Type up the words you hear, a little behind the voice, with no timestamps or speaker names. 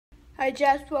I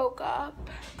just woke up.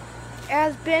 It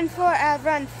has been forever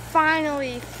and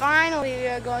finally we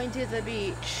are going to the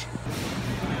beach.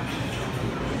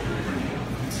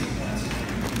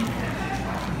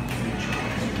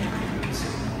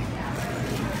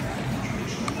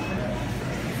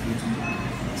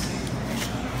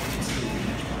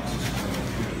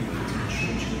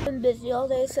 I've been busy all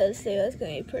day, so this video is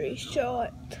going to be pretty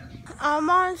short. I'm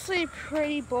honestly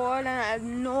pretty bored and I have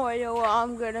no idea what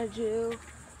I'm going to do.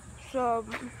 So,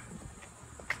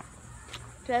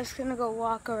 just gonna go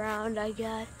walk around, I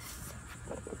guess.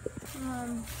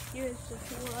 Here's the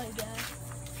pool, I guess.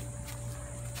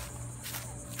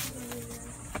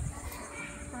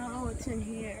 I don't know what's in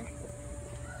here.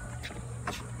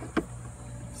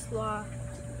 It's locked.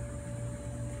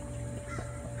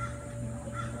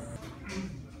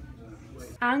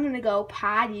 I'm gonna go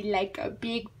party like a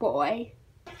big boy.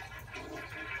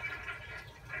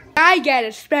 I get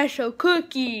a special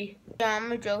cookie. Yeah,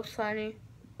 I'm a joke funny.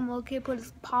 I'm okay, put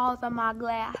his paws on my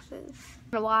glasses.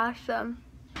 I'm gonna wash them.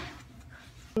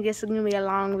 I guess it's gonna be a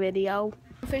long video.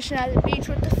 I'm fishing at the beach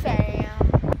with the fam.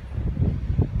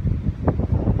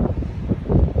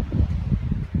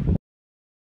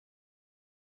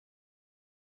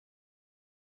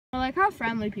 I like how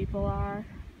friendly people are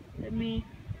with me.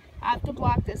 I have to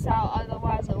block this out,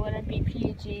 otherwise it wouldn't be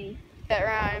PG. That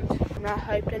rhymed. I'm not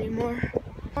hyped anymore.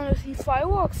 I'm gonna see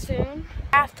fireworks soon.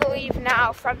 I have to leave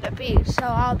now from the beach, so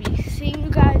I'll be seeing you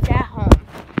guys at home.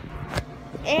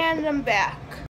 And I'm back.